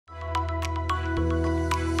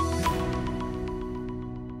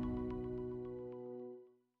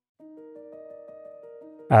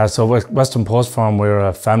Western Postform, we're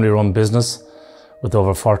a family-run business with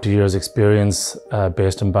over 40 years experience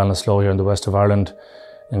based in Ballinasloe here in the west of Ireland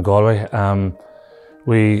in Galway.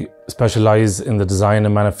 We specialise in the design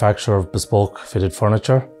and manufacture of bespoke fitted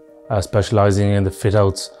furniture, specialising in the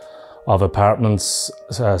fit-outs of apartments,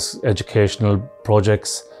 educational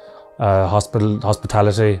projects,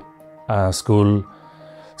 hospitality, school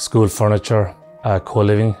furniture,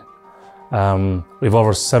 co-living. We've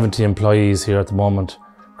over 70 employees here at the moment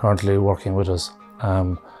currently working with us.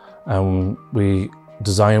 We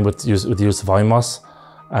design with the use of imos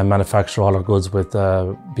and manufacture all our goods with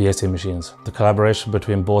Biesse machines. The collaboration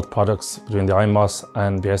between both products, between the imos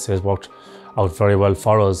and Biesse, has worked out very well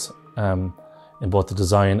for us in both the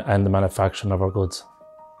design and the manufacturing of our goods.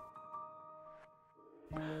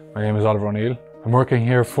 My name is Oliver O'Neill. I'm working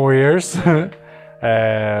here 4 years.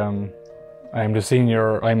 I'm the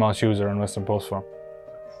senior imos user in Western Postform.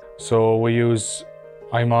 So we use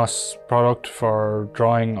imos product for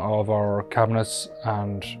drawing of our cabinets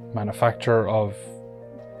and manufacture of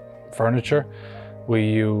furniture. We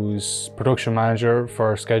use Production Manager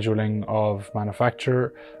for scheduling of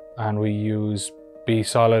manufacture, and we use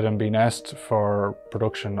Solid and Nest for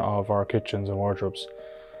production of our kitchens and wardrobes.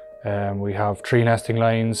 We have 3 nesting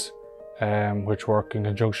lines which work in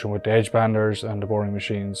conjunction with the edge banders and the boring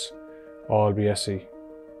machines, all Biesse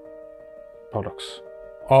products.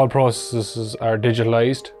 All processes are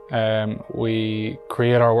digitalized. We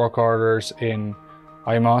create our work orders in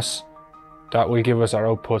imos. That will give us our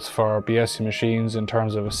outputs for our Biesse machines in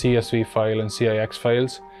terms of a CSV file and CIX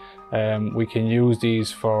files. We can use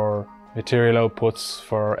these for material outputs,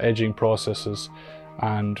 for edging processes,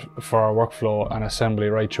 and for our workflow and assembly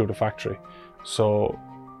right through the factory. So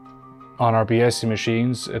on our Biesse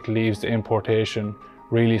machines, it leaves the importation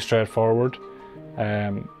really straightforward,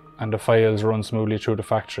 and the files run smoothly through the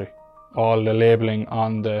factory. All the labelling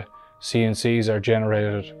on the CNCs are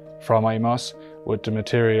generated from imos with the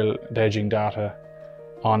material, the edging data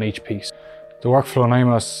on each piece. The workflow in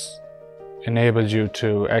imos enables you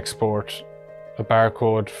to export a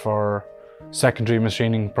barcode for secondary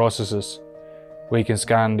machining processes. We can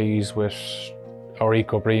scan these with our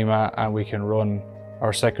EcoBrima and we can run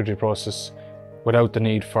our secondary process without the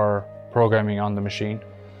need for programming on the machine.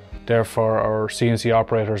 Therefore, our CNC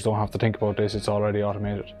operators don't have to think about this, it's already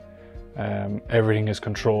automated. Everything is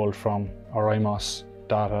controlled from our imos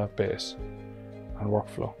database and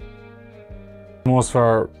workflow. Most of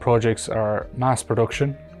our projects are mass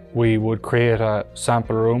production. We would create a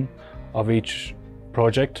sample room of each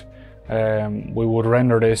project. We would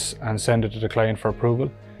render this and send it to the client for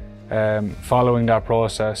approval. Following that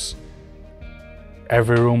process,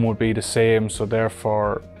 every room would be the same, so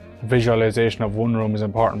therefore visualization of one room is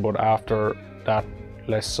important, but after that,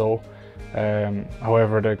 less so.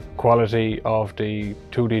 However, the quality of the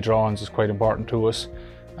 2D drawings is quite important to us,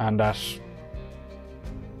 and that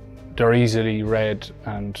they're easily read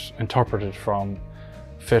and interpreted from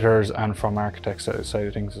fitters and from architects' side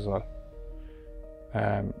of things as well.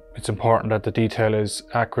 It's important that the detail is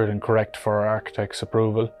accurate and correct for our architect's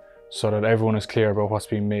approval, so that everyone is clear about what's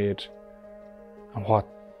being made and what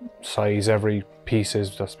size every piece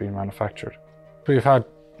is that's being manufactured. We've had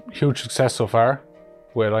huge success so far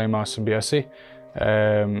with imos and Biesse.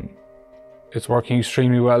 It's working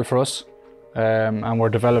extremely well for us, and we're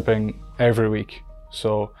developing every week.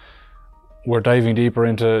 So we're diving deeper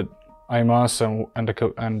into imos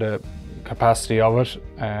and the capacity of it.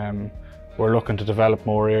 We're looking to develop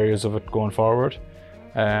more areas of it going forward.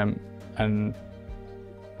 And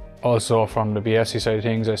also from the Biesse side of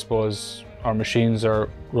things, I suppose our machines are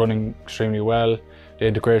running extremely well. The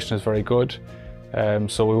integration is very good.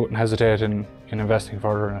 So we wouldn't hesitate in investing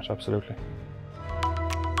further in it, absolutely.